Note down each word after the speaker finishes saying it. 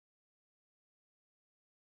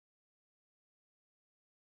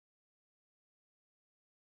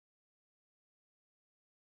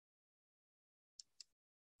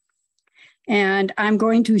And I'm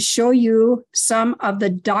going to show you some of the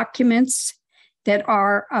documents that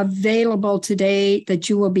are available today that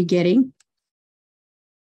you will be getting.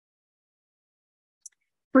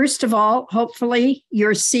 First of all, hopefully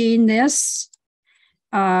you're seeing this.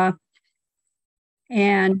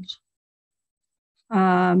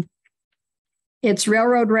 It's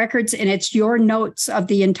railroad records, and it's your notes of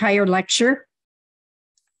the entire lecture.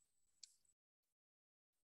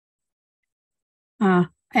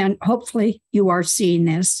 And hopefully you are seeing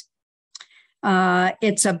this.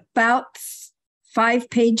 It's about 5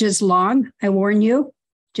 pages long, I warn you,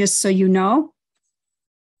 just so you know.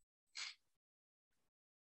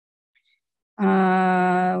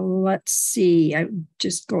 Let's see, I'm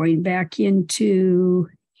just going back into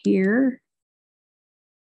here.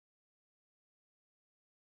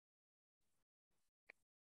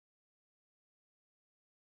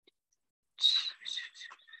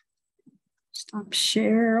 Stop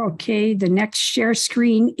share. Okay, the next share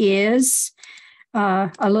screen is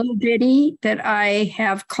a little ditty that I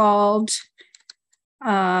have called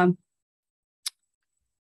the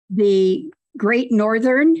Great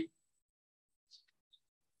Northern.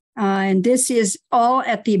 And this is all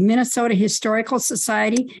at the Minnesota Historical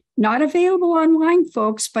Society. Not available online,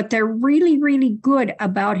 folks, but they're really, really good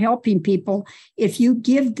about helping people if you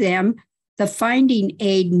give them the finding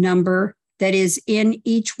aid number that is in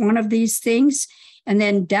each one of these things. And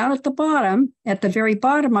then down at the bottom, at the very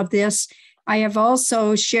bottom of this, I have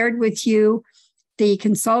also shared with you the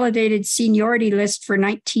consolidated seniority list for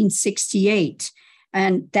 1968.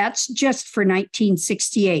 And that's just for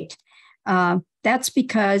 1968. That's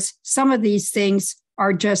because some of these things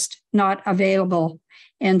are just not available.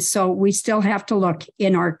 And so we still have to look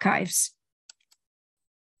in archives.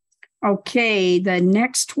 Okay, the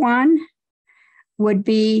next one would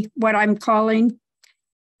be what I'm calling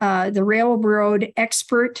the Railroad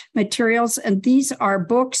Expert Materials. And these are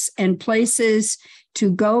books and places to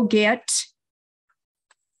go get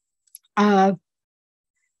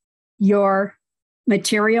your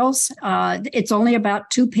materials. It's only about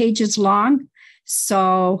 2 pages long.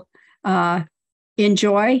 So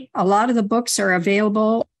enjoy. A lot of the books are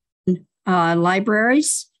available in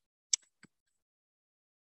libraries.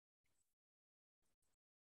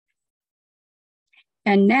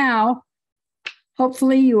 And now,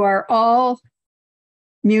 hopefully you are all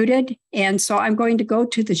muted. And so I'm going to go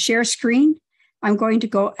to the share screen. I'm going to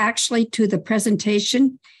go actually to the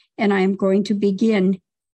presentation, and I'm going to begin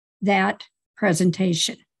that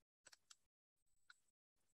presentation.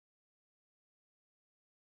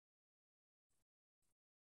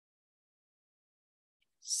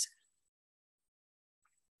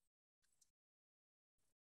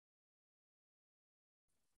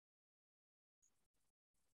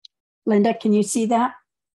 Linda, can you see that?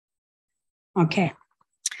 Okay.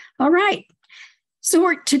 All right.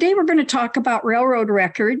 So today we're going to talk about railroad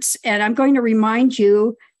records, and I'm going to remind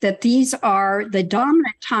you that these are the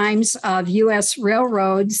dominant times of U.S.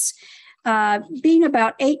 railroads, being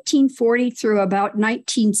about 1840 through about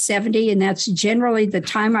 1970, and that's generally the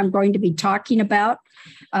time I'm going to be talking about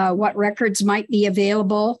what records might be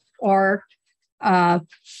available or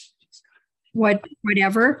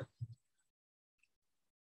whatever.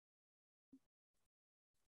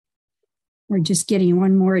 We're just getting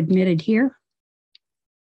one more admitted here.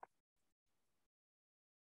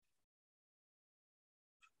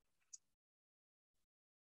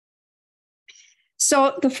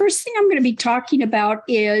 So the first thing I'm going to be talking about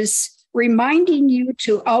is reminding you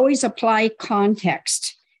to always apply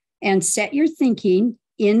context and set your thinking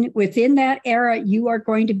within that era you are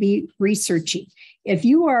going to be researching. If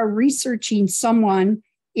you are researching someone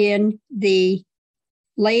in the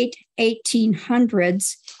late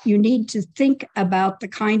 1800s, you need to think about the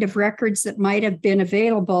kind of records that might have been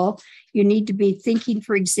available. You need to be thinking,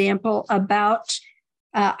 for example, about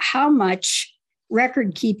how much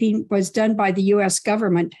record keeping was done by the U.S.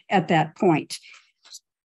 government at that point.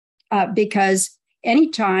 Because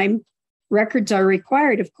anytime records are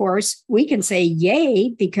required, of course, we can say yay,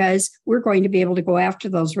 because we're going to be able to go after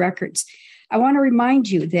those records. I want to remind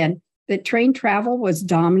you then that train travel was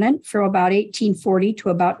dominant from about 1840 to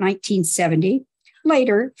about 1970.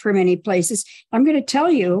 Later, for many places, I'm going to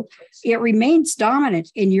tell you, it remains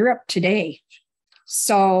dominant in Europe today.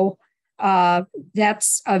 So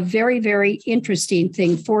that's a very, very interesting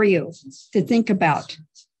thing for you to think about.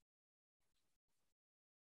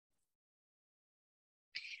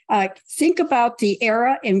 Think about the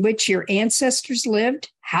era in which your ancestors lived.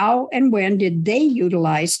 How and when did they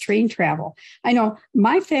utilize train travel? I know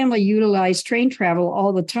my family utilized train travel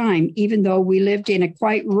all the time, even though we lived in a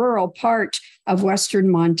quite rural part of Western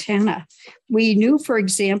Montana. We knew, for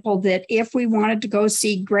example, that if we wanted to go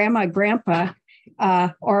see Grandma, Grandpa,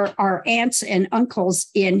 or our aunts and uncles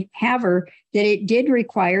in Havre, that it did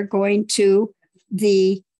require going to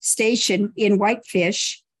the station in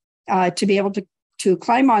Whitefish to be able to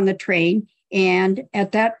climb on the train. And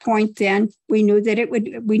at that point, then we knew that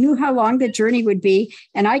we knew how long the journey would be.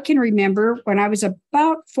 And I can remember when I was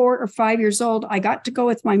about 4 or 5 years old, I got to go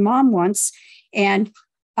with my mom once, and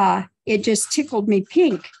it just tickled me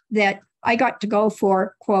pink that I got to go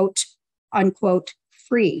for quote unquote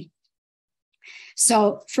free.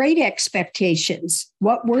 So freight expectations,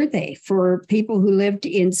 what were they for people who lived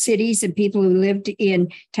in cities and people who lived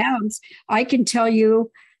in towns? I can tell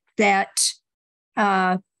you that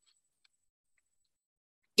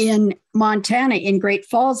in Montana, in Great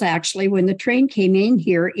Falls, actually, when the train came in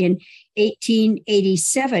here in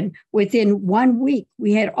 1887, within 1 week,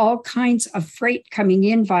 we had all kinds of freight coming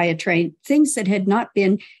in via train, things that had not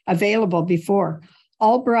been available before.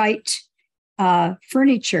 Albright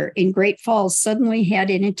Furniture in Great Falls suddenly had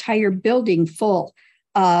an entire building full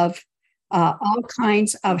of all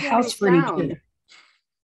kinds of house furniture.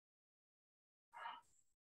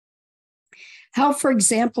 How, for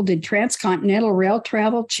example, did transcontinental rail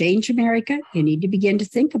travel change America? You need to begin to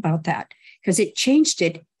think about that because it changed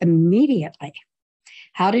it immediately.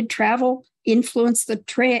 How did travel influence the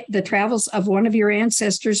travels of one of your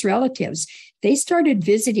ancestors' relatives? They started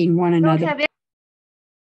visiting one another.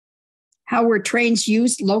 How were trains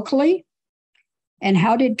used locally? And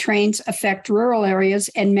how did trains affect rural areas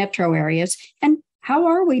and metro areas? And how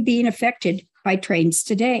are we being affected by trains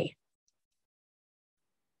today?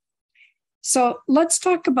 So let's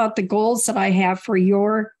talk about the goals that I have for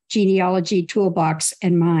your genealogy toolbox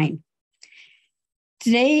and mine.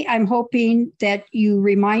 Today, I'm hoping that you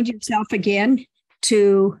remind yourself again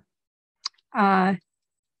to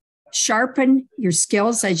sharpen your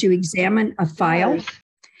skills as you examine a file.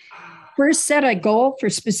 First, set a goal for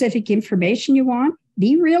specific information you want.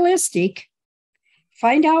 Be realistic.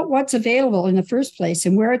 Find out what's available in the first place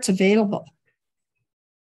and where it's available.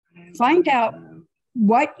 Find out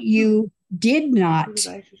what you did not,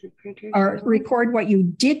 or record what you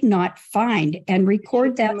did not find and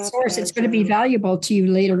record that source. It's going to be valuable to you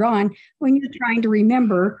later on when you're trying to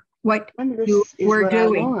remember what you were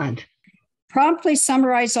doing. Promptly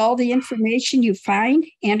summarize all the information you find,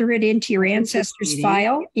 enter it into your ancestors'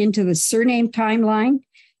 file, into the surname timeline,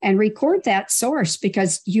 and record that source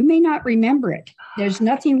because you may not remember it. There's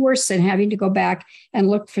nothing worse than having to go back and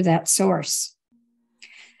look for that source.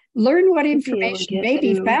 Learn what information may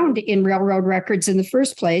be found in railroad records in the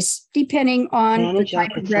first place, depending on the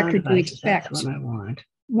type of record you expect.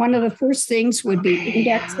 One of the first things would be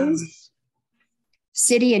indexes,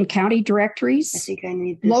 city and county directories,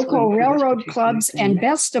 local railroad clubs, and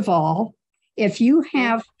best of all, if you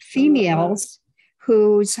have females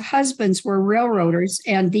whose husbands were railroaders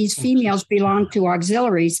and these females belong to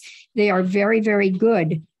auxiliaries, they are very, very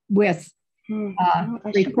good with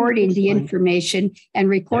recording the information and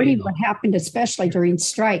recording what happened, especially during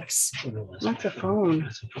strikes. That's a phone.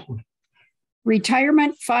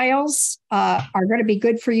 Retirement files are going to be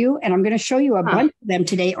good for you, and I'm going to show you a bunch of them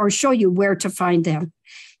today, or show you where to find them.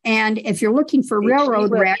 And if you're looking for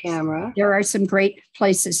railroad wrecks, there are some great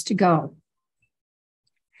places to go.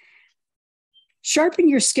 Sharpen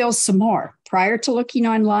your skills some more. Prior to looking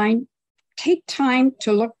online, take time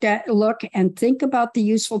to look and think about the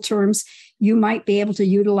useful terms you might be able to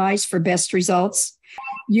utilize for best results.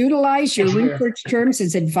 Utilize your research terms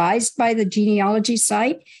as advised by the genealogy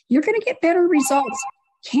site. You're going to get better results,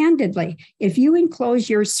 candidly, if you enclose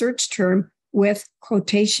your search term with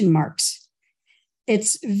quotation marks.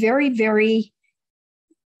 It's a very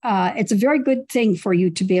good thing for you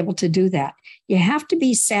to be able to do that. You have to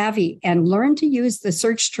be savvy and learn to use the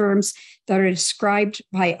search terms that are described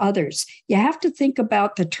by others. You have to think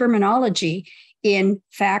about the terminology, in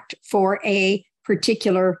fact, for a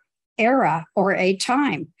particular era or a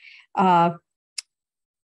time. One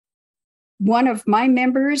of my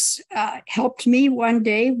members helped me one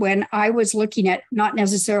day when I was looking at not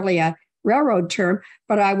necessarily a railroad term,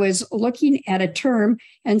 but I was looking at a term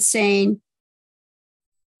and saying,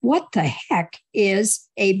 what the heck is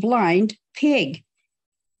a blind pig?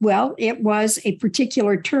 Well, it was a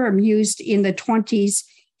particular term used in the 20s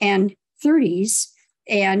and 30s.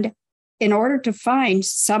 And in order to find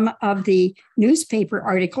some of the newspaper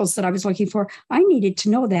articles that I was looking for, I needed to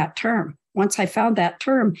know that term. once I found that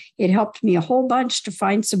term, it helped me a whole bunch to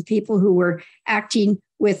find some people who were acting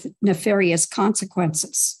with nefarious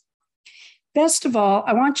consequences. Best of all,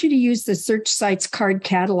 I want you to use the search site's card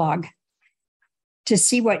catalog to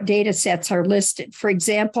see what data sets are listed. For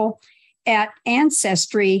example, at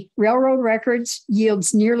Ancestry, railroad records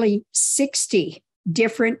yields nearly 60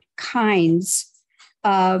 different kinds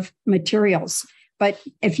of materials. But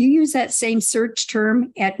if you use that same search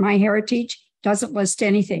term at MyHeritage, doesn't list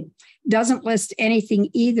anything. Doesn't list anything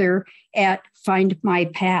either at Find My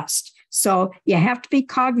Past. So you have to be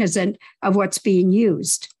cognizant of what's being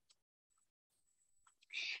used.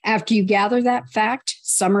 After you gather that fact,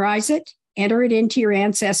 summarize it, enter it into your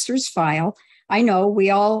ancestors file. I know we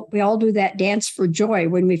all do that dance for joy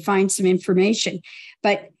when we find some information,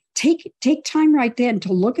 but take time right then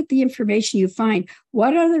to look at the information you find.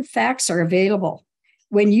 What other facts are available?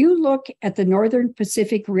 When you look at the Northern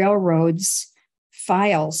Pacific Railroad's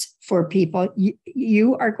files for people,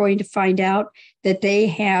 you are going to find out that they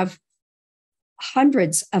have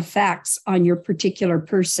hundreds of facts on your particular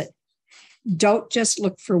person. Don't just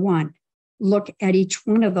look for one. Look at each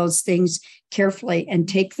one of those things carefully and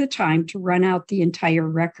take the time to run out the entire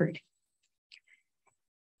record.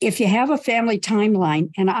 If you have a family timeline,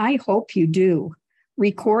 and I hope you do,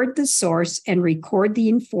 record the source and record the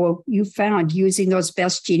info you found using those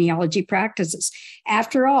best genealogy practices.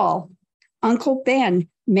 After all, Uncle Ben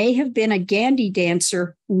may have been a Gandy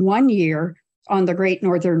dancer one year on the Great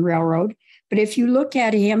Northern Railroad, but if you look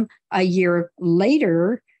at him a year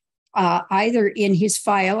later, either in his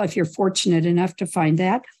file, if you're fortunate enough to find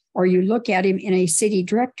that, or you look at him in a city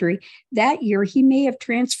directory, that year he may have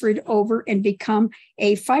transferred over and become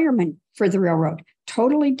a fireman for the railroad.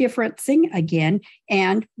 Totally different thing again,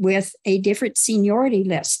 and with a different seniority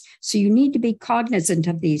list. So you need to be cognizant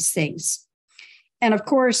of these things. And of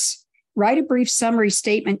course, write a brief summary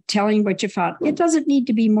statement telling what you found. It doesn't need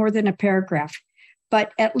to be more than a paragraph,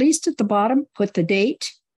 but at least at the bottom, put the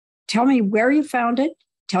date, tell me where you found it,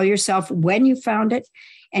 tell yourself when you found it,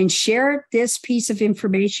 and share this piece of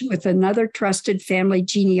information with another trusted family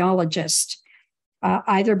genealogist,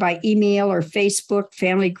 either by email or Facebook,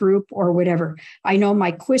 family group, or whatever. I know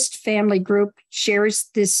my Quist family group shares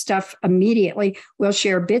this stuff immediately. We'll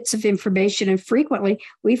share bits of information, and frequently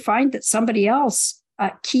we find that somebody else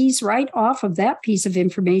keys right off of that piece of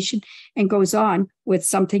information and goes on with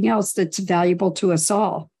something else that's valuable to us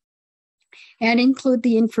all. And include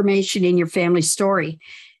the information in your family story.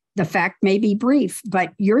 The fact may be brief,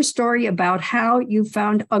 but your story about how you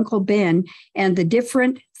found Uncle Ben and the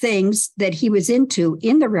different things that he was into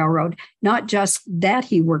in the railroad, not just that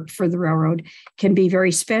he worked for the railroad, can be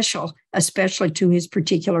very special, especially to his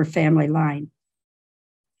particular family line.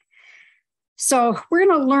 So we're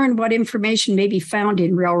going to learn what information may be found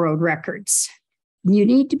in railroad records. You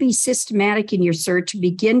need to be systematic in your search.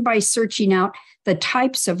 Begin by searching out the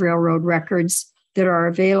types of railroad records that are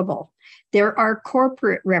available. There are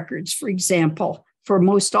corporate records, for example, for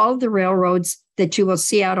most all of the railroads that you will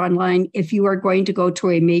see out online if you are going to go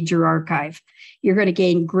to a major archive. You're going to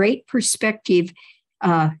gain great perspective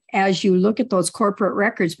as you look at those corporate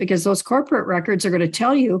records, because those corporate records are going to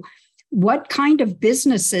tell you what kind of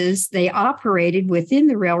businesses they operated within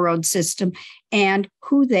the railroad system and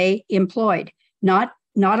who they employed. Not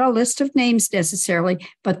a list of names necessarily,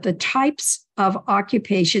 but the types of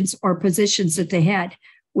occupations or positions that they had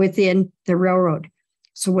within the railroad.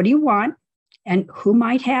 So what do you want and who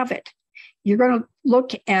might have it? You're going to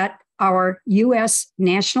look at our U.S.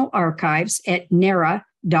 National Archives at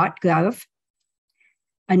nara.gov.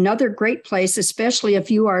 Another great place, especially if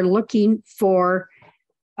you are looking for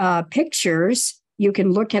pictures, you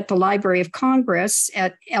can look at the Library of Congress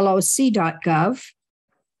at loc.gov.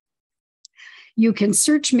 You can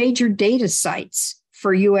search major data sites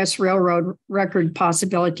for U.S. railroad record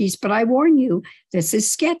possibilities, but I warn you, this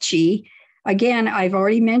is sketchy. Again, I've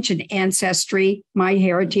already mentioned Ancestry,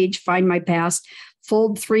 MyHeritage, Find My Past.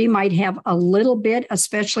 Fold 3 might have a little bit,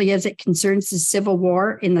 especially as it concerns the Civil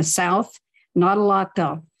War in the South. Not a lot,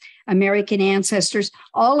 though. American Ancestors,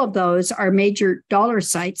 all of those are major dollar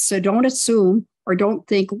sites, so don't assume or don't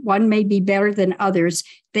think one may be better than others.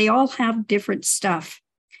 They all have different stuff.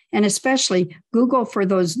 And especially Google for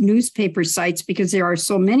those newspaper sites, because there are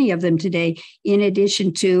so many of them today, in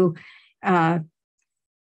addition to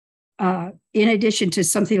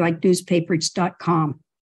something like newspapers.com.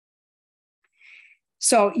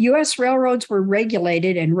 So U.S. railroads were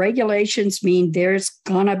regulated, and regulations mean there's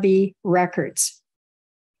gonna be records.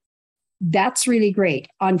 That's really great.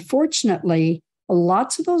 Unfortunately,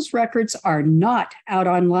 lots of those records are not out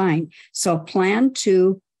online. So plan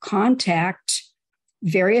to contact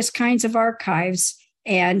various kinds of archives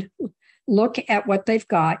and look at what they've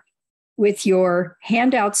got. With your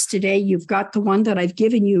handouts today, you've got the one that I've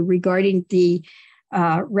given you regarding the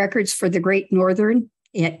records for the Great Northern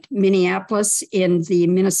at Minneapolis in the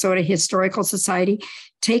Minnesota Historical Society.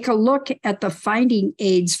 Take a look at the finding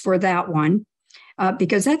aids for that one,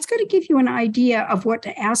 because that's going to give you an idea of what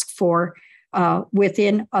to ask for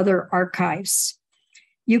within other archives.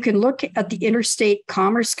 You can look at the Interstate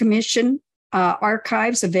Commerce Commission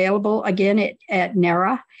archives available again at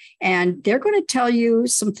NARA, and they're going to tell you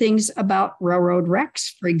some things about railroad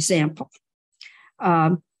wrecks, for example.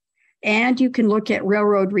 And you can look at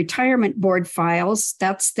Railroad Retirement Board files.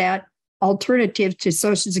 That's that alternative to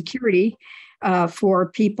Social Security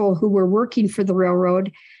for people who were working for the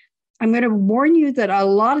railroad. I'm going to warn you that a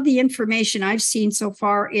lot of the information I've seen so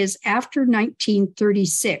far is after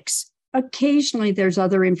 1936. Occasionally there's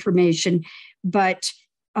other information, but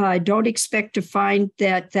don't expect to find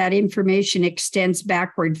that information extends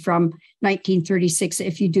backward from 1936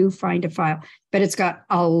 if you do find a file. But it's got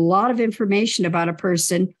a lot of information about a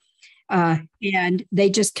person, and they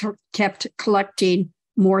just kept collecting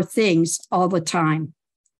more things all the time.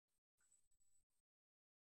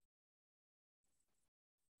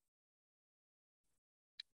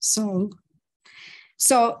 So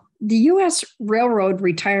the U.S. Railroad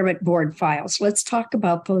Retirement Board files, let's talk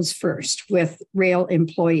about those first with rail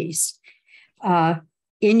employees. In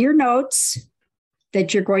your notes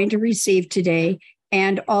that you're going to receive today,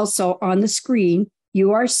 and also on the screen,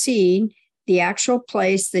 you are seeing the actual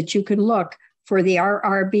place that you can look for the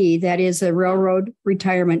RRB, that is the Railroad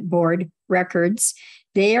Retirement Board records.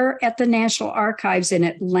 They are at the National Archives in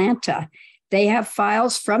Atlanta. They have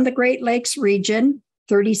files from the Great Lakes region,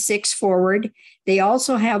 36 forward. They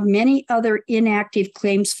also have many other inactive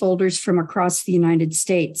claims folders from across the United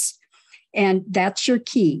States. And that's your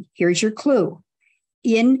key. Here's your clue.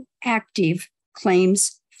 Inactive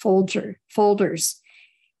claims folders.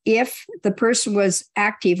 If the person was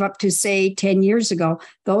active up to, say, 10 years ago,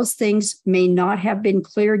 those things may not have been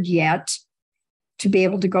cleared yet to be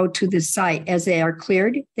able to go to the site. As they are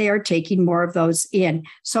cleared, they are taking more of those in.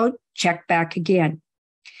 So check back again.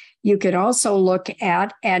 You could also look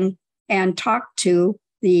at and talk to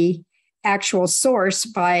the actual source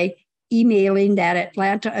by emailing that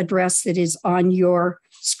Atlanta address that is on your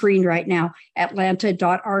screen right now,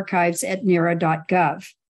 atlanta.archives@nara.gov,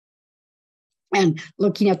 and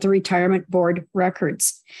looking at the retirement board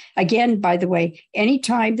records. Again, by the way,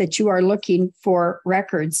 anytime that you are looking for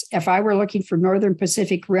records, if I were looking for Northern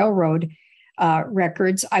Pacific Railroad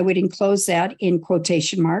records, I would enclose that in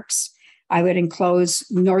quotation marks. I would enclose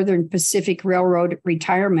Northern Pacific Railroad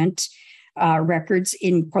retirement records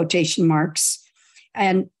in quotation marks.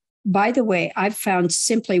 And by the way, I've found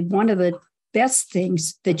simply one of the best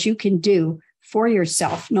things that you can do for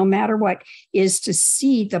yourself, no matter what, is to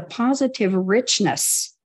see the positive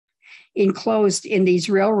richness enclosed in these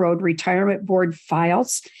Railroad Retirement Board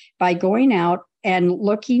files by going out and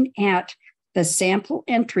looking at the sample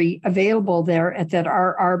entry available there at that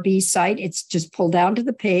RRB site. It's just pulled down to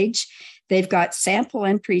the page. They've got sample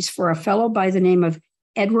entries for a fellow by the name of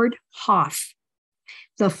Edward Hoff.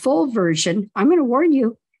 The full version, I'm going to warn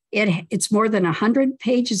you, it's more than 100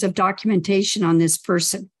 pages of documentation on this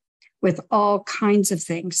person with all kinds of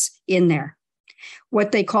things in there.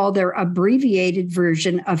 What they call their abbreviated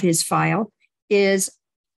version of his file is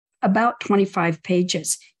about 25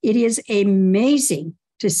 pages. It is amazing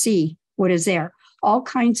to see what is there. All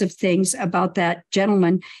kinds of things about that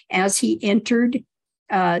gentleman as he entered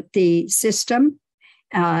the system,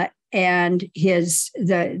 and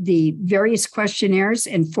the various questionnaires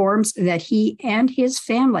and forms that he and his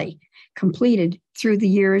family completed through the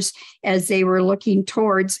years as they were looking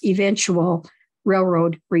towards eventual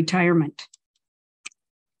railroad retirement.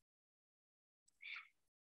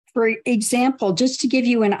 For example, just to give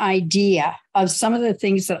you an idea of some of the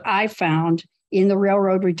things that I found in the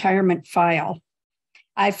railroad retirement file,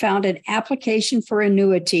 I found an application for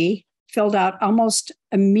annuity filled out almost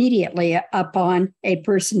immediately upon a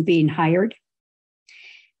person being hired.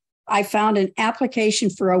 I found an application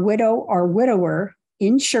for a widow or widower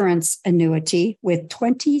insurance annuity with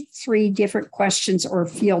 23 different questions or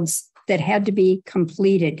fields that had to be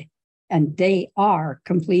completed, and they are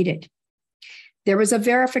completed. There was a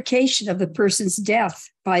verification of the person's death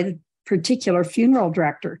by the particular funeral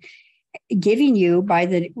director, giving you, by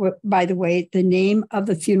the way, the name of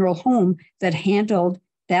the funeral home that handled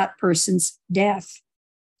that person's death.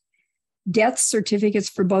 Death certificates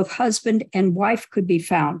for both husband and wife could be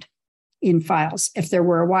found in files if there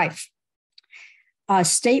were a wife. A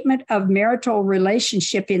statement of marital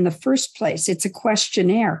relationship in the first place. It's a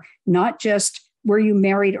questionnaire, not just were you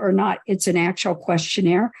married or not? It's an actual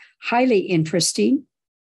questionnaire, highly interesting.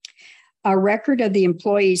 A record of the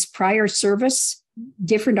employee's prior service,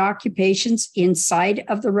 different occupations inside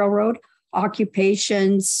of the railroad,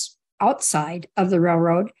 occupations outside of the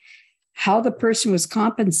railroad, how the person was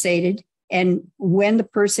compensated, and when the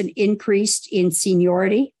person increased in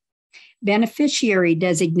seniority, beneficiary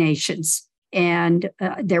designations, and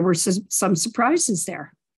there were some surprises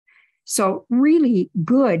there. So really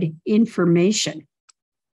good information.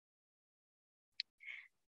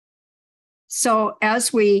 So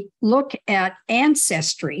as we look at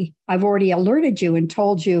Ancestry, I've already alerted you and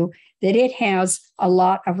told you that it has a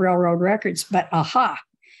lot of railroad records, but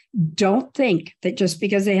don't think that just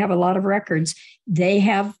because they have a lot of records, they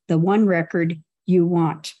have the one record you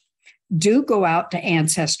want. Do go out to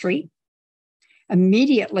Ancestry,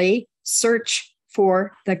 immediately search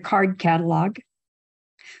for the card catalog.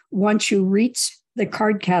 Once you reach the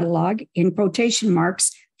card catalog, in quotation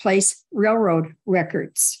marks, place railroad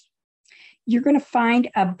records. You're going to find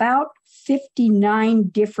about 59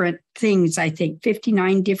 different things, I think,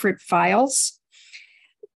 59 different files.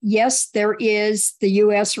 Yes, there is the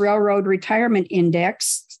U.S. Railroad Retirement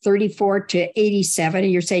Index, 34 to 87.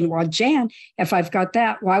 And you're saying, well, Jan, if I've got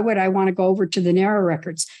that, why would I want to go over to the narrow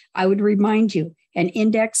records? I would remind you, an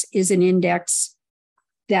index is an index.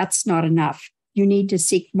 That's not enough. You need to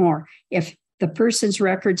seek more. If the person's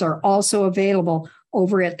records are also available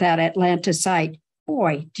over at that Atlanta site,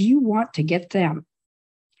 boy, do you want to get them.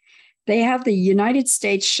 They have the United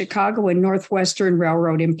States, Chicago, and Northwestern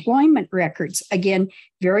Railroad employment records. Again,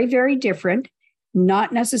 very, very different,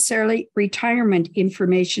 not necessarily retirement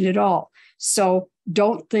information at all. So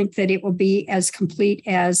don't think that it will be as complete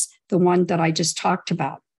as the one that I just talked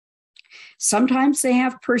about. Sometimes they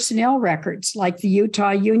have personnel records like the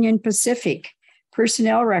Utah Union Pacific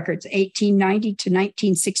personnel records, 1890 to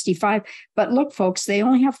 1965. But look, folks, they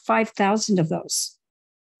only have 5,000 of those.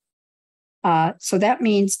 So that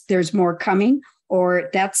means there's more coming, or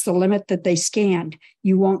that's the limit that they scanned.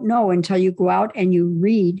 You won't know until you go out and you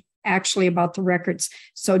read actually about the records.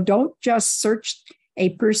 So don't just search a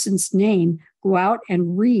person's name. Go out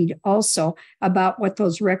and read also about what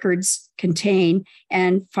those records contain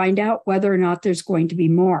and find out whether or not there's going to be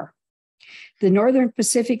more. The Northern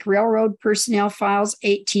Pacific Railroad personnel files,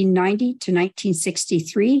 1890 to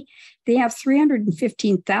 1963, they have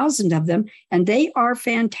 315,000 of them, and they are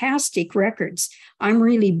fantastic records. I'm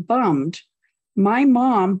really bummed. My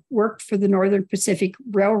mom worked for the Northern Pacific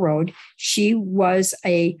Railroad. She was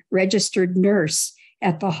a registered nurse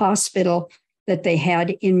at the hospital that they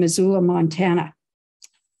had in Missoula, Montana.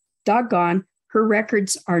 Doggone, her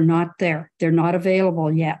records are not there. They're not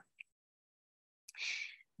available yet.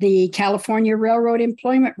 The California Railroad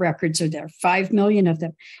employment records are there, 5 million of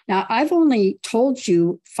them. Now, I've only told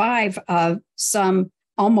you 5 of some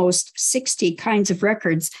almost 60 kinds of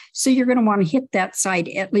records, so you're going to want to hit that site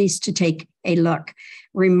at least to take a look.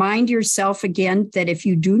 Remind yourself again that if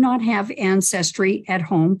you do not have Ancestry at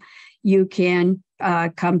home, you can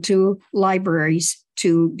come to libraries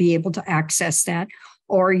to be able to access that,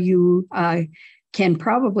 or you can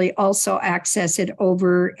probably also access it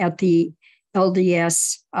over at the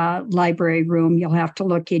LDS library room. You'll have to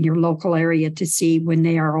look in your local area to see when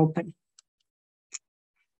they are open.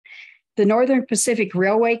 The Northern Pacific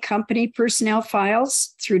Railway Company personnel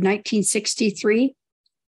files through 1963,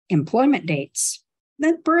 employment dates,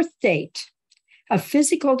 then birth date, a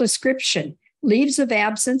physical description, leaves of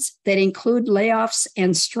absence that include layoffs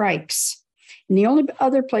and strikes. And the only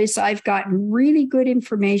other place I've gotten really good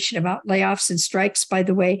information about layoffs and strikes, by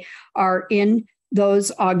the way, are in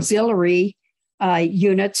those auxiliary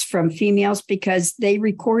units from females, because they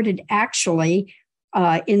recorded actually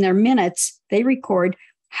in their minutes, they record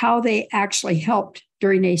how they actually helped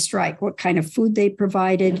during a strike, what kind of food they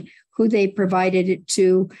provided, who they provided it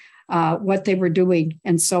to, what they were doing,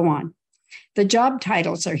 and so on. The job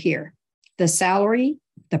titles are here. The salary,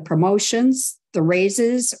 the promotions, the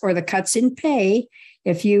raises, or the cuts in pay.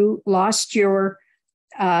 If you lost your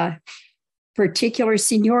particular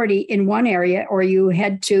seniority in one area, or you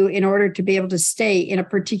had to, in order to be able to stay in a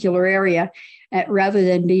particular area, rather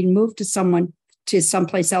than being moved to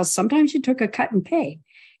someplace else, sometimes you took a cut in pay,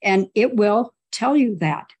 and it will tell you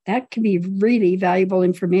that. That can be really valuable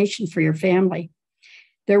information for your family.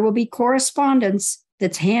 There will be correspondence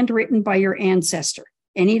that's handwritten by your ancestor,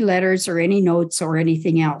 any letters or any notes or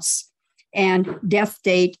anything else, and death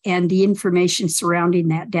date and the information surrounding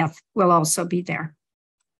that death will also be there.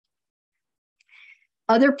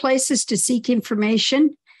 Other places to seek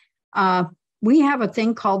information, we have a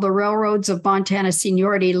thing called the Railroads of Montana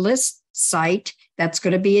Seniority List site. That's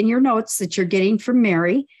going to be in your notes that you're getting from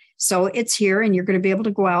Mary. So it's here, and you're going to be able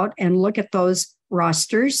to go out and look at those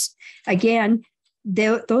rosters. Again,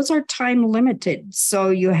 those are time limited.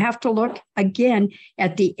 So you have to look again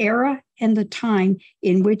at the era and the time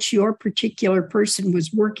in which your particular person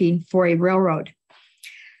was working for a railroad.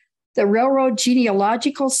 The Railroad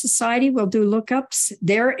Genealogical Society will do lookups.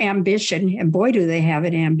 Their ambition, and boy, do they have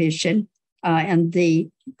an ambition, and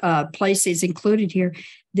the place is included here.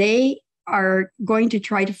 They are going to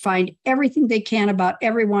try to find everything they can about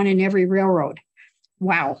everyone in every railroad.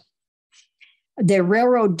 Wow. The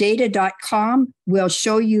railroaddata.com will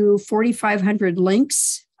show you 4,500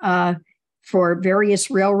 links for various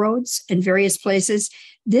railroads and various places.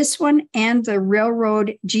 This one and the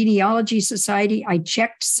Railroad Genealogy Society, I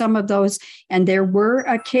checked some of those, and there were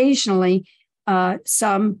occasionally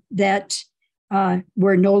some that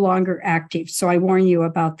were no longer active. So I warn you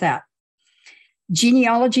about that.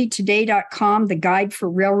 Genealogytoday.com, the guide for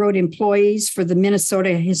railroad employees for the Minnesota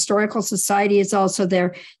Historical Society, is also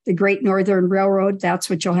there. The Great Northern Railroad, that's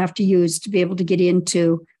what you'll have to use to be able to get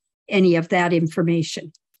into any of that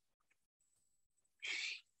information.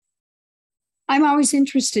 I'm always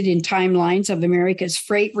interested in timelines of America's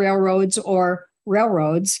freight railroads or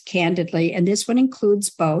railroads, candidly, and this one includes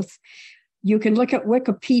both. You can look at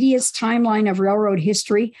Wikipedia's timeline of railroad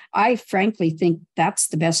history. I frankly think that's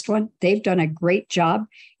the best one. They've done a great job,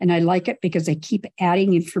 and I like it because they keep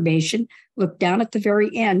adding information. Look down at the very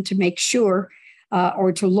end to make sure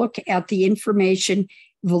or to look at the information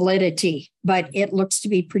validity, but it looks to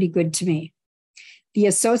be pretty good to me. The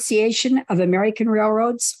Association of American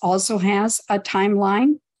Railroads also has a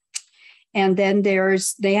timeline. And then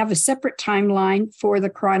they have a separate timeline for the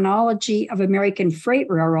chronology of American freight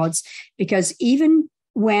railroads, because even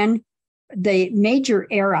when the major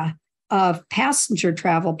era of passenger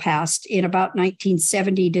travel passed in about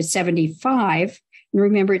 1970 to 75, and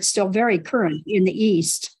remember, it's still very current in the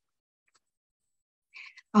East.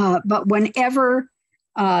 But whenever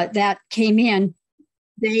that came in,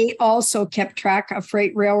 they also kept track of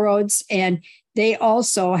freight railroads, and they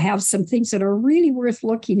also have some things that are really worth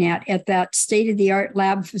looking at that state-of-the-art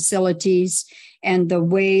lab facilities and the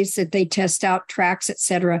ways that they test out tracks, et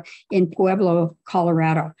cetera, in Pueblo,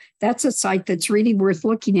 Colorado. That's a site that's really worth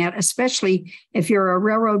looking at, especially if you're a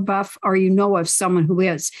railroad buff or you know of someone who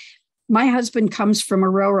is. My husband comes from a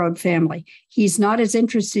railroad family. He's not as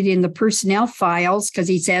interested in the personnel files because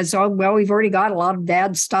he says, oh, well, we've already got a lot of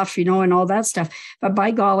dad stuff, and all that stuff. But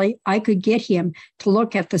by golly, I could get him to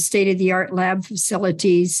look at the state-of-the-art lab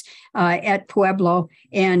facilities at Pueblo.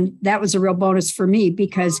 And that was a real bonus for me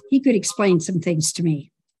because he could explain some things to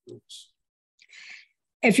me.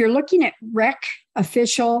 If you're looking at REC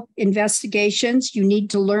official investigations, you need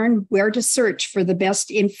to learn where to search for the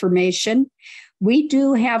best information. We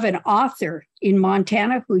do have an author in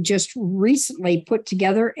Montana who just recently put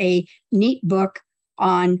together a neat book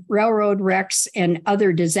on railroad wrecks and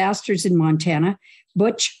other disasters in Montana.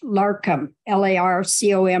 Butch Larcombe,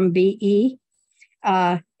 Larcombe,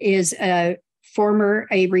 is a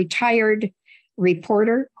retired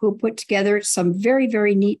reporter who put together some very,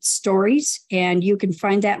 very neat stories. And you can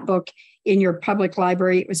find that book in your public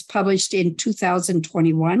library. It was published in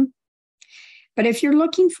 2021. But if you're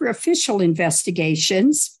looking for official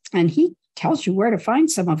investigations, and he tells you where to find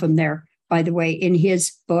some of them there, by the way, in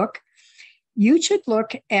his book, you should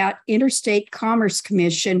look at Interstate Commerce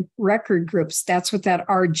Commission record groups. That's what that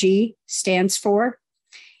RG stands for.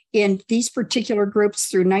 In these particular groups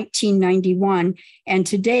through 1991. And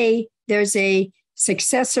today there's a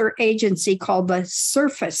successor agency called the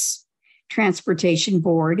Surface Transportation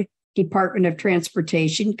Board, Department of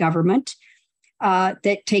Transportation, government,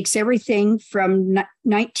 that takes everything from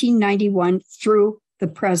 1991 through the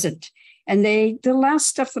present. And the last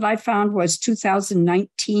stuff that I found was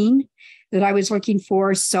 2019 that I was looking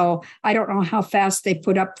for. So I don't know how fast they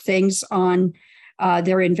put up things on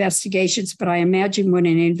their investigations, but I imagine when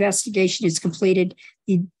an investigation is completed,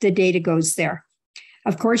 the data goes there.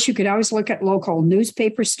 Of course, you could always look at local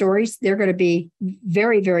newspaper stories. They're going to be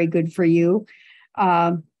very, very good for you.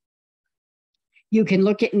 You can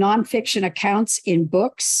look at nonfiction accounts in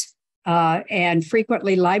books, and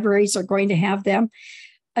frequently libraries are going to have them.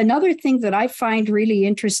 Another thing that I find really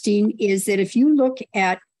interesting is that if you look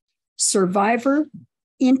at survivor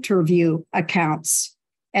interview accounts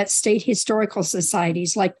at state historical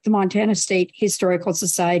societies like the Montana State Historical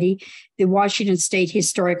Society, the Washington State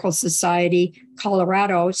Historical Society,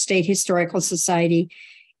 Colorado State Historical Society,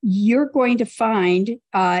 you're going to find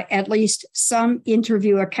at least some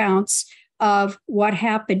interview accounts of what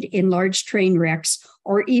happened in large train wrecks,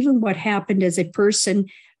 or even what happened as a person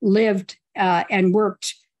lived and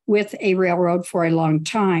worked with a railroad for a long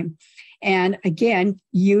time. And again,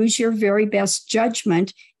 use your very best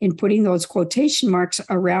judgment in putting those quotation marks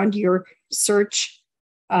around your search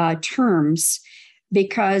terms,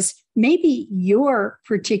 because maybe your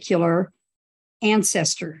particular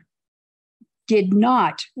ancestor did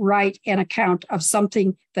not write an account of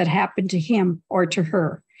something that happened to him or to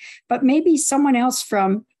her, but maybe someone else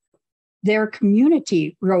from their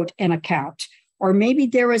community wrote an account, or maybe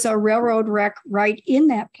there was a railroad wreck right in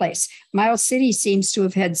that place. Miles City seems to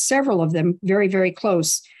have had several of them very, very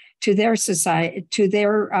close to their society, to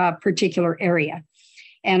their particular area.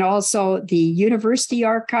 And also the university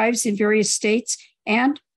archives in various states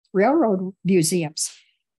and railroad museums.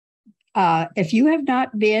 If you have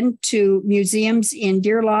not been to museums in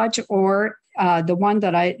Deer Lodge, or the one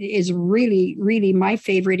that is really, really my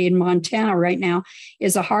favorite in Montana right now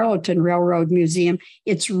is a Harlowton Railroad Museum.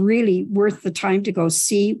 It's really worth the time to go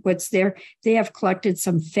see what's there. They have collected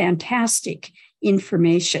some fantastic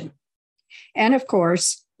information. And of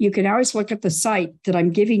course, you can always look at the site that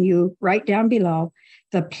I'm giving you right down below,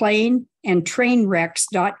 the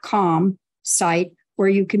planeandtrainwrecks.com site, where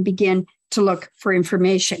you can begin to look for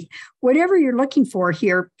information. Whatever you're looking for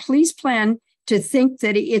here, please plan to think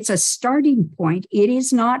that it's a starting point. It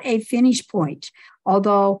is not a finish point.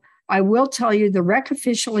 Although I will tell you, the REC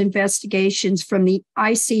official investigations from the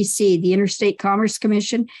ICC, the Interstate Commerce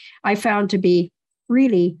Commission, I found to be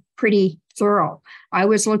really pretty thorough. I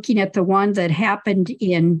was looking at the one that happened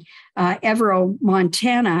in Evero,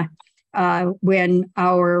 Montana, when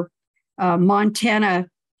our Montana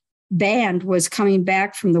band was coming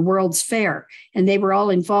back from the World's Fair, and they were all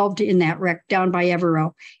involved in that wreck down by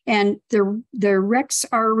Evero. And the wrecks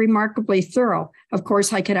are remarkably thorough. Of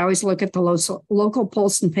course, I could always look at the local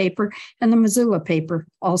Polson paper and the Missoula paper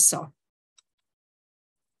also.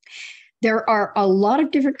 There are a lot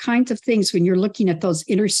of different kinds of things when you're looking at those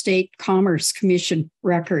Interstate Commerce Commission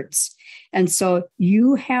records. And so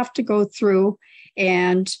you have to go through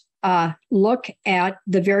and look at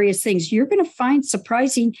the various things. You're going to find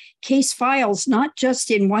surprising case files, not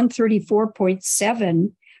just in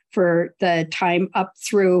 134.7 for the time up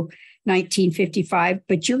through 1955,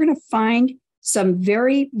 but you're going to find some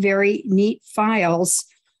very, very neat files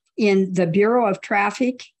in the Bureau of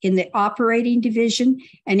Traffic, in the operating division,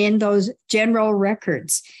 and in those general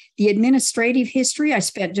records. The administrative history, I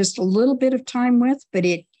spent just a little bit of time with, but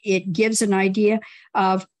it gives an idea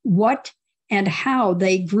of what and how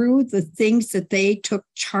they grew the things that they took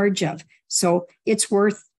charge of. So it's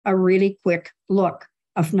worth a really quick look,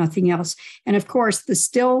 if nothing else. And of course, the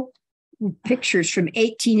still pictures from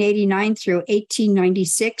 1889 through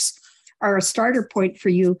 1896 are a starter point for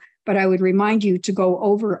you, but I would remind you to go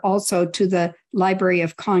over also to the Library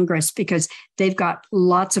of Congress, because they've got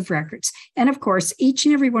lots of records. And of course, each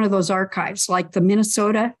and every one of those archives, like the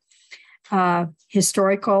Minnesota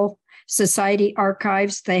Historical Society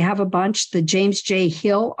archives, they have a bunch. The James J.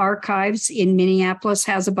 Hill archives in Minneapolis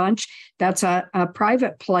has a bunch. That's a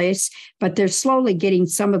private place, but they're slowly getting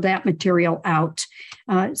some of that material out.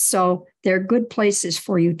 So they're good places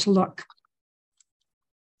for you to look.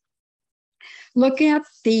 Look at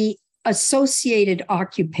the associated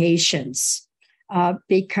occupations,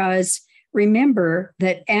 because remember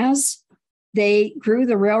that as they grew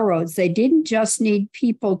the railroads, they didn't just need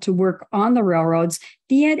people to work on the railroads.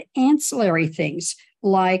 They had ancillary things,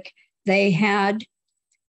 like they had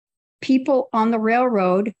people on the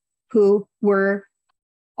railroad who were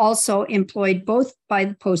also employed both by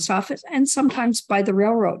the post office and sometimes by the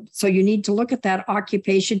railroad. So you need to look at that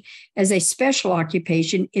occupation as a special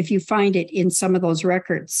occupation if you find it in some of those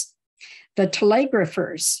records. The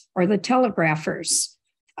telegraphers or the telegraphers,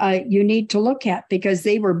 you need to look at, because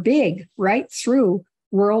they were big right through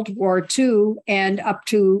World War II and up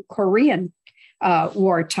to Korean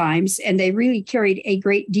War times, and they really carried a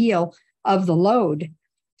great deal of the load.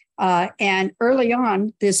 And early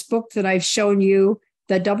on, this book that I've shown you,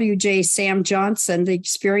 the W.J. Sam Johnson, The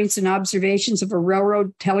Experience and Observations of a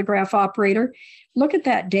Railroad Telegraph Operator, look at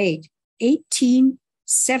that date,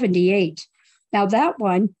 1878. Now that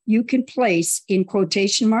one you can place in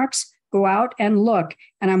quotation marks. Go out and look,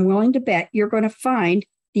 and I'm willing to bet you're going to find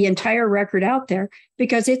the entire record out there,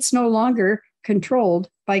 because it's no longer controlled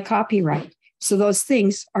by copyright. So those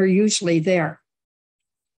things are usually there.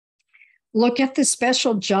 Look at the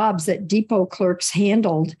special jobs that depot clerks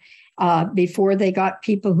handled before they got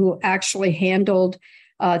people who actually handled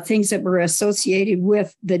things that were associated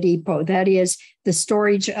with the depot. That is, the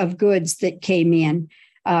storage of goods that came in,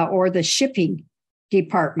 or the shipping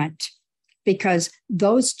department, because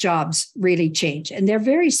those jobs really change, and they're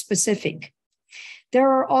very specific. There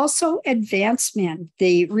are also advance men,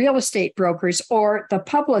 the real estate brokers or the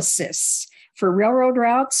publicists. for railroad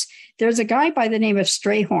routes. There's a guy by the name of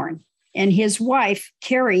Strayhorn, and his wife,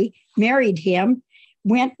 Carrie, married him,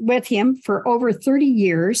 went with him for over 30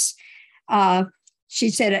 years. She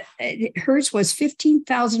said hers was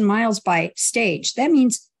 15,000 miles by stage. That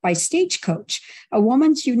means by stagecoach. A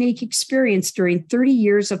woman's unique experience during 30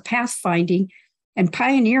 years of pathfinding and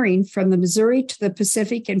pioneering from the Missouri to the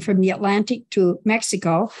Pacific and from the Atlantic to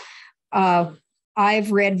Mexico.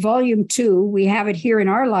 I've read volume 2. We have it here in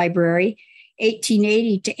our library,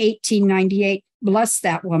 1880 to 1898. Bless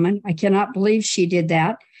that woman. I cannot believe she did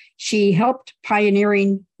that. She helped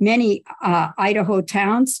pioneering many Idaho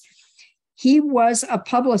towns. He was a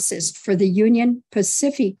publicist for the Union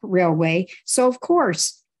Pacific Railway. So, of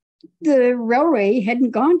course, the railway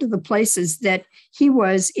hadn't gone to the places that he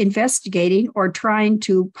was investigating or trying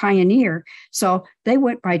to pioneer. So they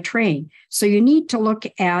went by train. So you need to look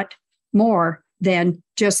at more than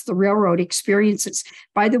just the railroad experiences.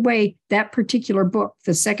 By the way, that particular book,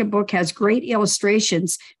 the second book, has great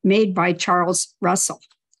illustrations made by Charles Russell.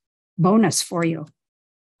 Bonus for you.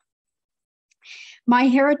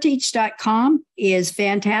 MyHeritage.com is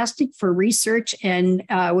fantastic for research and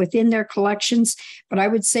within their collections. But I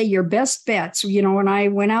would say your best bets, when I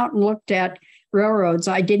went out and looked at railroads,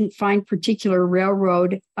 I didn't find particular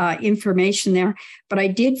railroad information there, but I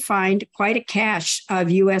did find quite a cache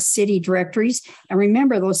of U.S. city directories. And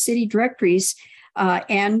remember, those city directories,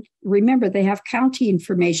 and remember, they have county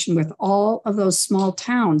information with all of those small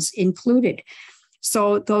towns included.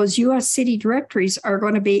 So those U.S. city directories are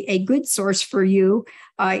going to be a good source for you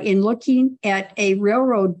in looking at a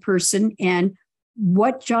railroad person and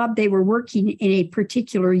what job they were working in a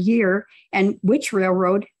particular year and which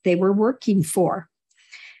railroad they were working for.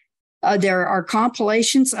 There are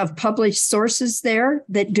compilations of published sources there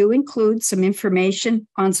that do include some information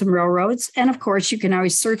on some railroads. And of course, you can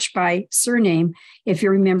always search by surname if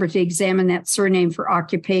you remember to examine that surname for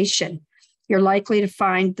occupation. You're likely to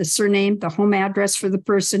find the surname, the home address for the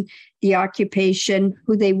person, the occupation,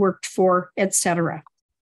 who they worked for, etc.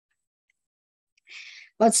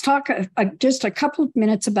 Let's talk just a couple of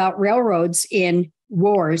minutes about railroads in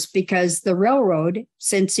wars, because the railroad,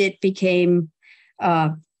 since it became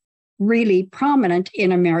really prominent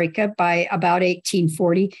in America by about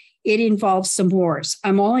 1840, it involves some wars.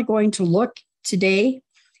 I'm only going to look today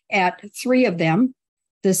at 3 of them: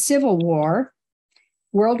 the Civil War,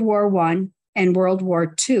 World War I, and World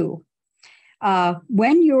War II.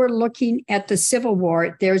 When you're looking at the Civil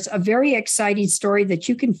War, there's a very exciting story that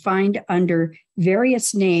you can find under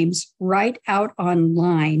various names right out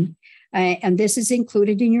online. And this is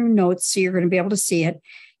included in your notes, so you're going to be able to see it.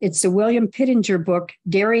 It's the William Pittenger book,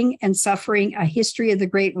 Daring and Suffering, A History of the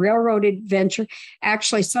Great Railroad Adventure.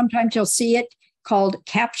 Actually, sometimes you'll see it called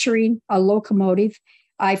Capturing a Locomotive.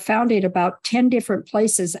 I found it about 10 different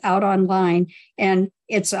places out online, and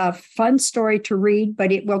it's a fun story to read,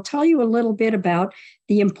 but it will tell you a little bit about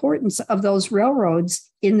the importance of those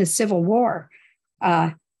railroads in the Civil War.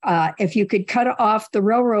 If you could cut off the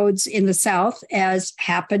railroads in the South, as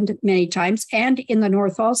happened many times, and in the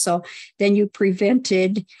North also, then you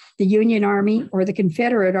prevented the Union Army or the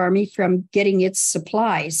Confederate Army from getting its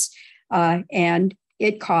supplies, and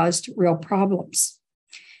it caused real problems.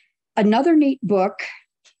 Another neat book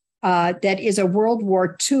that is a World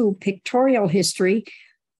War II pictorial history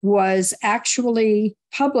was actually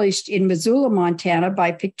published in Missoula, Montana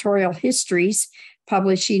by Pictorial Histories,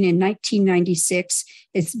 publishing in 1996.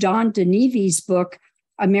 It's Don DeNevy's book,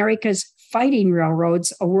 America's Fighting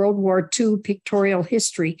Railroads, a World War II pictorial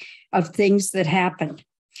history of things that happened.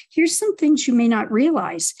 Here's some things you may not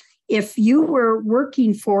realize. If you were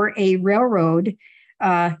working for a railroad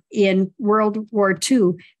in World War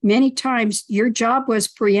II, many times your job was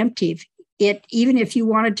preemptive. Even if you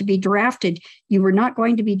wanted to be drafted, you were not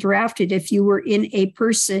going to be drafted if you were in a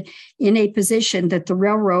position that the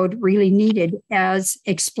railroad really needed, as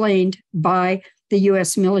explained by the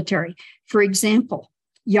U.S. military. For example,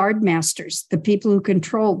 yardmasters, the people who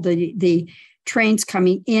controlled the trains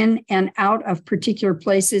coming in and out of particular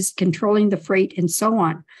places, controlling the freight, and so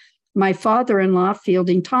on. My father-in-law,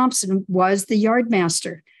 Fielding Thomson, was the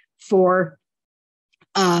yardmaster for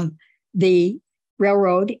the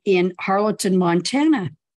railroad in Harleton,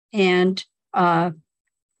 Montana, and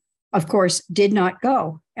of course did not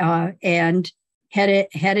go and had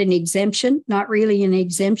an exemption, not really an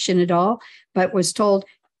exemption at all, but was told,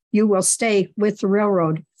 you will stay with the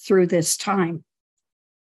railroad through this time.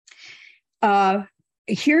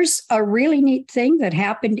 Here's a really neat thing that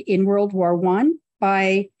happened in World War I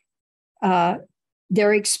by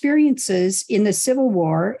their experiences in the Civil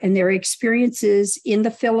War and their experiences in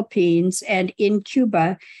the Philippines and in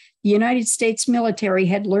Cuba. the United States military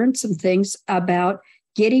had learned some things about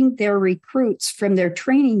getting their recruits from their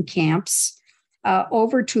training camps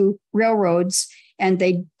over to railroads. And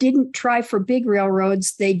they didn't try for big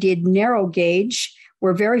railroads. They did narrow gauge.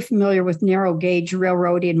 We're very familiar with narrow gauge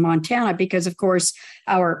railroad in Montana because, of course,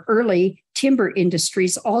 our early timber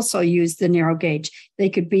industries also used the narrow gauge. They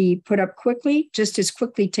could be put up quickly, just as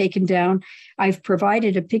quickly taken down. I've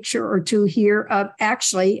provided a picture or two here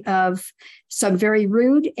of some very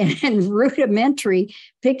rude and rudimentary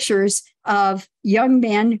pictures of young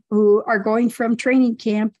men who are going from training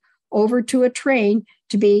camp over to a train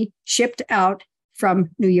to be shipped out from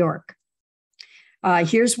New York.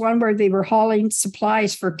 Here's one where they were hauling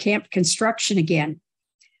supplies for camp construction again.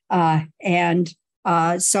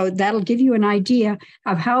 So that'll give you an idea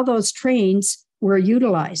of how those trains were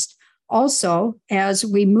utilized. Also, as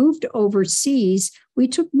we moved overseas, we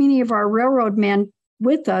took many of our railroad men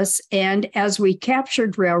with us. And as we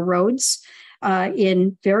captured railroads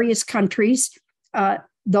in various countries,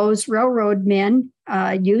 those railroad men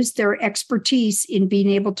used their expertise in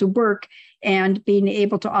being able to work and being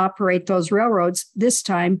able to operate those railroads, this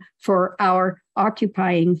time for our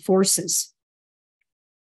occupying forces.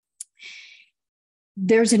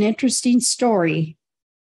 There's an interesting story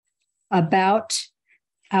about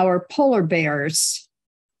our polar bears.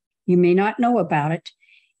 You may not know about it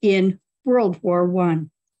in World War I.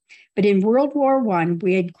 But in World War I,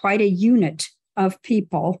 we had quite a unit of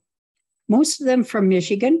people, most of them from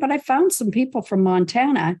Michigan, but I found some people from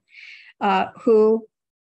Montana who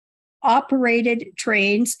operated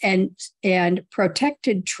trains and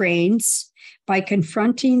protected trains by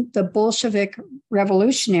confronting the Bolshevik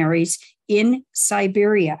revolutionaries in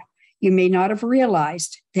Siberia. You may not have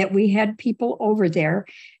realized that we had people over there,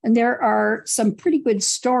 and there are some pretty good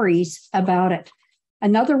stories about it.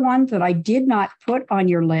 Another one that I did not put on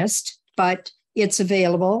your list, but it's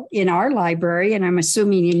available in our library, and I'm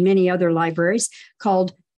assuming in many other libraries,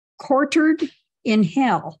 called Quartered in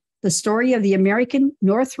Hell, the story of the American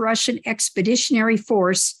North Russian Expeditionary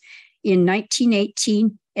Force in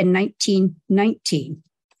 1918 and 1919.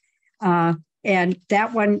 And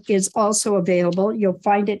that one is also available. You'll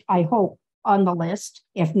find it, I hope, on the list.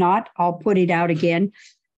 If not, I'll put it out again.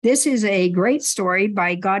 This is a great story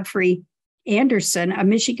by Godfrey Anderson. A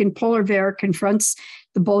Michigan polar bear confronts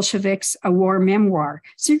the Bolsheviks, a war memoir.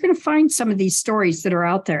 So you're going to find some of these stories that are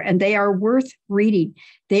out there, and they are worth reading.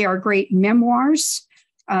 They are great memoirs.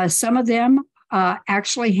 Some of them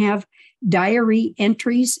actually have diary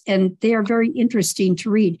entries, and they are very interesting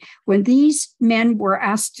to read. When these men were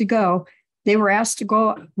asked to go, they were asked to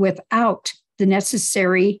go without the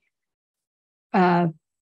necessary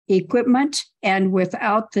equipment and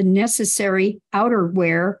without the necessary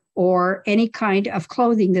outerwear or any kind of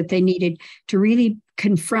clothing that they needed to really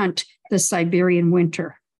confront the Siberian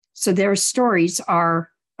winter. So their stories are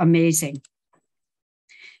amazing.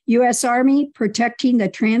 U.S. Army protecting the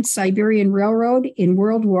Trans-Siberian Railroad in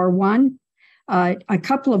World War I. A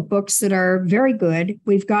couple of books that are very good.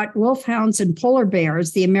 We've got Wolfhounds and Polar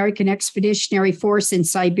Bears, the American Expeditionary Force in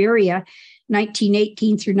Siberia,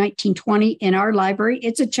 1918 through 1920 in our library.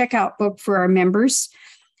 It's a checkout book for our members.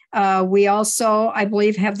 We also, I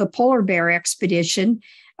believe, have the Polar Bear Expedition,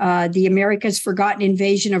 the America's Forgotten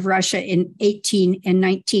Invasion of Russia in 18 and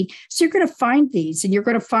 19. So you're going to find these, and you're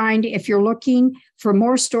going to find, if you're looking for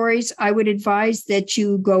more stories, I would advise that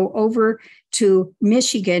you go over to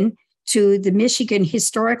Michigan, to the Michigan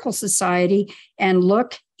Historical Society, and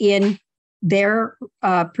look in their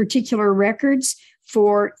particular records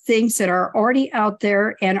for things that are already out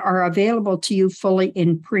there and are available to you fully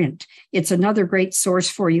in print. It's another great source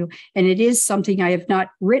for you. And it is something I have not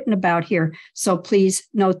written about here. So please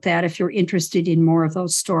note that if you're interested in more of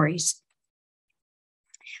those stories.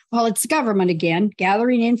 Well, it's government again,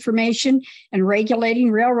 gathering information and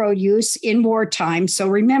regulating railroad use in wartime. So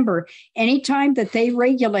remember, anytime that they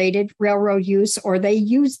regulated railroad use or they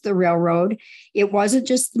used the railroad, it wasn't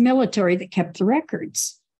just the military that kept the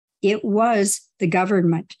records. It was the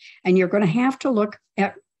government. And you're going to have to look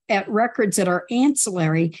at records that are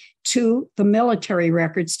ancillary to the military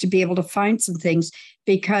records to be able to find some things,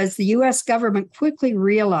 because the U.S. government quickly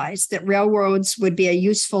realized that railroads would be a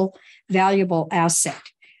useful, valuable asset.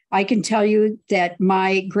 I can tell you that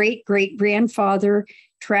my great-great-grandfather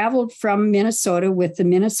traveled from Minnesota with the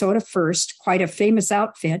Minnesota First, quite a famous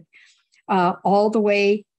outfit, all the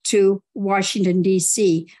way to Washington,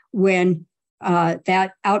 D.C., when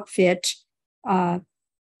that outfit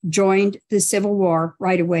joined the Civil War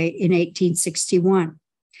right away in 1861.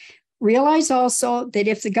 Realize also that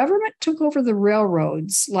if the government took over the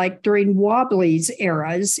railroads, like during Wobbly's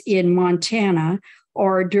eras in Montana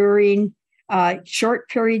or during short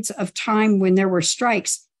periods of time when there were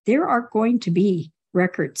strikes, there are going to be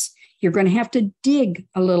records. You're going to have to dig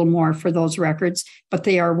a little more for those records, but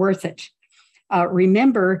they are worth it.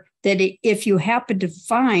 Remember that if you happen to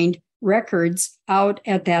find records out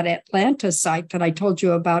at that Atlanta site that I told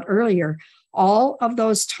you about earlier, all of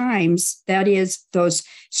those times, that is, those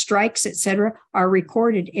strikes, et cetera, are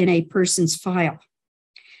recorded in a person's file.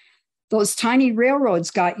 Those tiny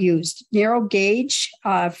railroads got used, narrow gauge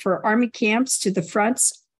for Army camps to the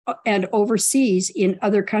fronts and overseas in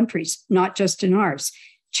other countries, not just in ours.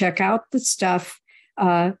 Check out the stuff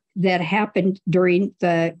that happened during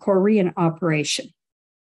the Korean operation.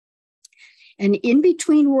 And in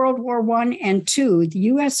between World War I and II, the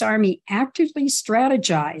U.S. Army actively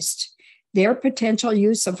strategized their potential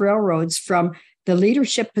use of railroads from the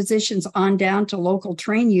leadership positions on down to local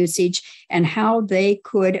train usage and how they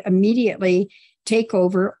could immediately take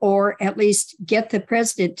over or at least get the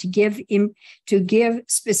president to give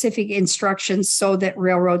specific instructions so that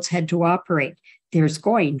railroads had to operate. There's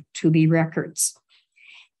going to be records.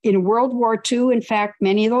 In World War II, in fact,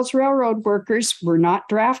 many of those railroad workers were not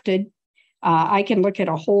drafted. I can look at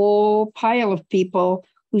a whole pile of people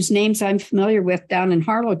whose names I'm familiar with down in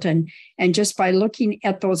Harlowton. And just by looking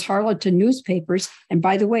at those Harlowton newspapers, and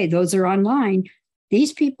by the way, those are online,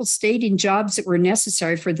 these people stayed in jobs that were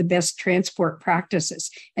necessary for the best transport practices,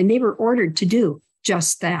 and they were ordered to do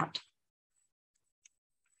just that.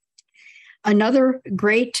 Another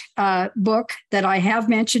great book that I have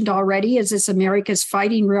mentioned already is this America's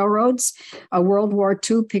Fighting Railroads, a World War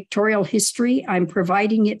II pictorial history. I'm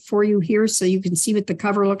providing it for you here so you can see what the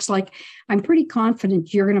cover looks like. I'm pretty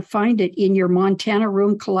confident you're going to find it in your Montana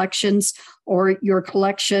room collections or your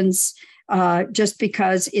collections just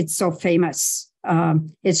because it's so famous.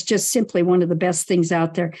 It's just simply one of the best things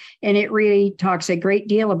out there. And it really talks a great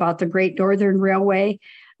deal about the Great Northern Railway,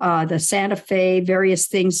 the Santa Fe, various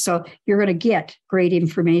things. So you're going to get great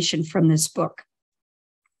information from this book.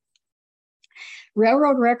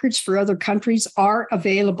 Railroad records for other countries are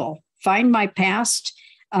available. Find My Past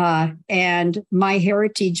and My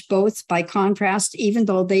Heritage, both by contrast, even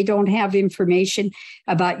though they don't have information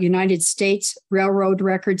about United States railroad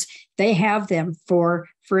records, they have them for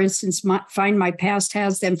instance, Find My Past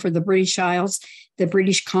has them for the British Isles, the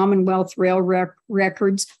British Commonwealth Rail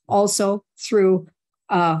records, also through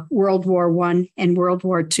World War I and World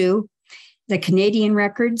War II. The Canadian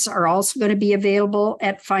records are also going to be available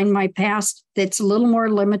at Find My Past. That's a little more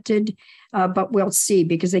limited, but we'll see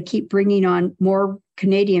because they keep bringing on more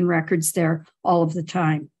Canadian records there all of the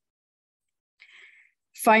time.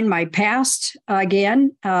 Find My Past,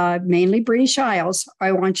 again, mainly British Isles.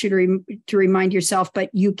 I want you to remind yourself,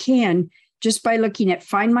 but you can, just by looking at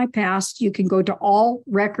Find My Past, you can go to all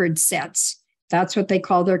record sets. That's what they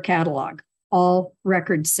call their catalog. All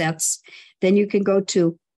record sets. Then you can go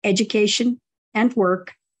to education and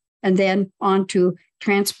work, and then on to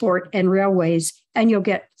transport and railways, and you'll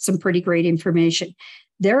get some pretty great information.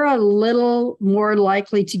 They're a little more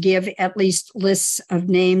likely to give at least lists of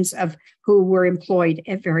names of who were employed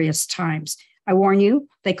at various times. I warn you,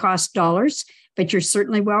 they cost dollars, but you're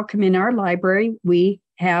certainly welcome in our library. We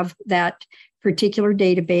have that particular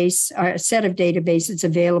database, set of databases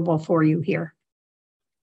available for you here.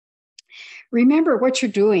 Remember what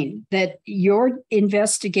you're doing, that your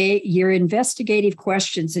investigative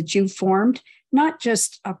questions that you've formed, not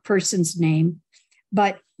just a person's name,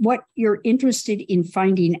 but what you're interested in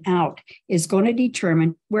finding out is going to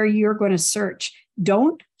determine where you're going to search.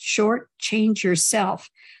 Don't shortchange yourself.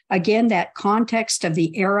 Again, that context of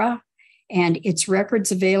the era and its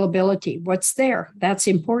records availability. What's there? That's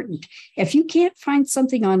important. If you can't find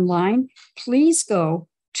something online, please go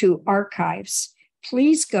to archives.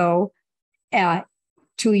 Please go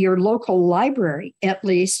to your local library, at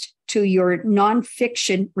least to your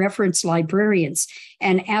nonfiction reference librarians,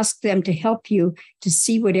 and ask them to help you to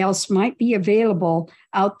see what else might be available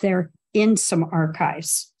out there in some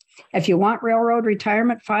archives. If you want railroad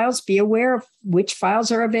retirement files, be aware of which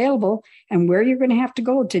files are available and where you're going to have to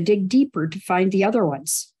go to dig deeper to find the other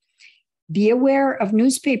ones. Be aware of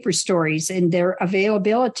newspaper stories and their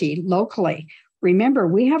availability locally. Remember,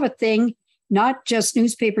 we have a thing, not just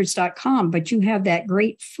newspapers.com, but you have that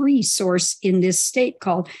great free source in this state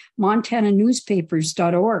called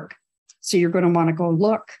montananewspapers.org. So you're going to want to go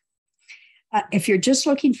look. If you're just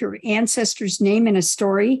looking for your ancestor's name in a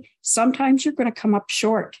story, sometimes you're going to come up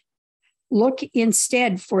short. Look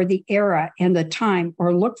instead for the era and the time,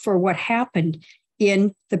 or look for what happened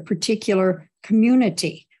in the particular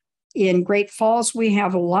community. In Great Falls, we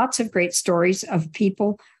have lots of great stories of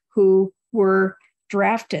people who were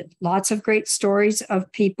drafted, lots of great stories of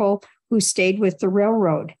people who stayed with the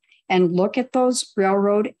railroad. and look at those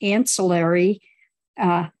railroad ancillary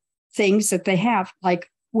things that they have, like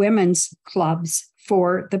women's clubs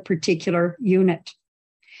for the particular unit.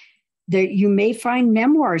 You may find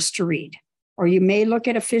memoirs to read, or you may look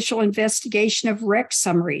at official investigation of wreck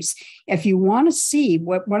summaries. If you want to see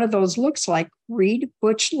what one of those looks like, read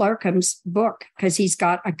Butch Larkham's book, because he's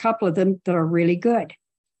got a couple of them that are really good.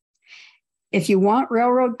 If you want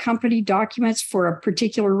railroad company documents for a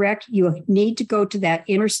particular wreck, you need to go to that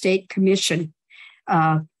Interstate Commission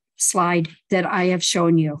slide that I have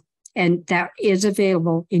shown you, and that is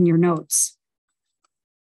available in your notes.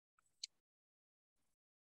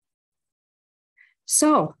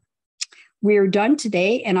 So we're done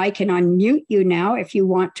today, and I can unmute you now if you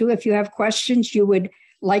want to, if you have questions you would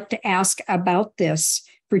like to ask about this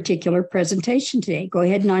particular presentation today. Go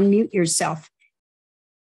ahead and unmute yourself.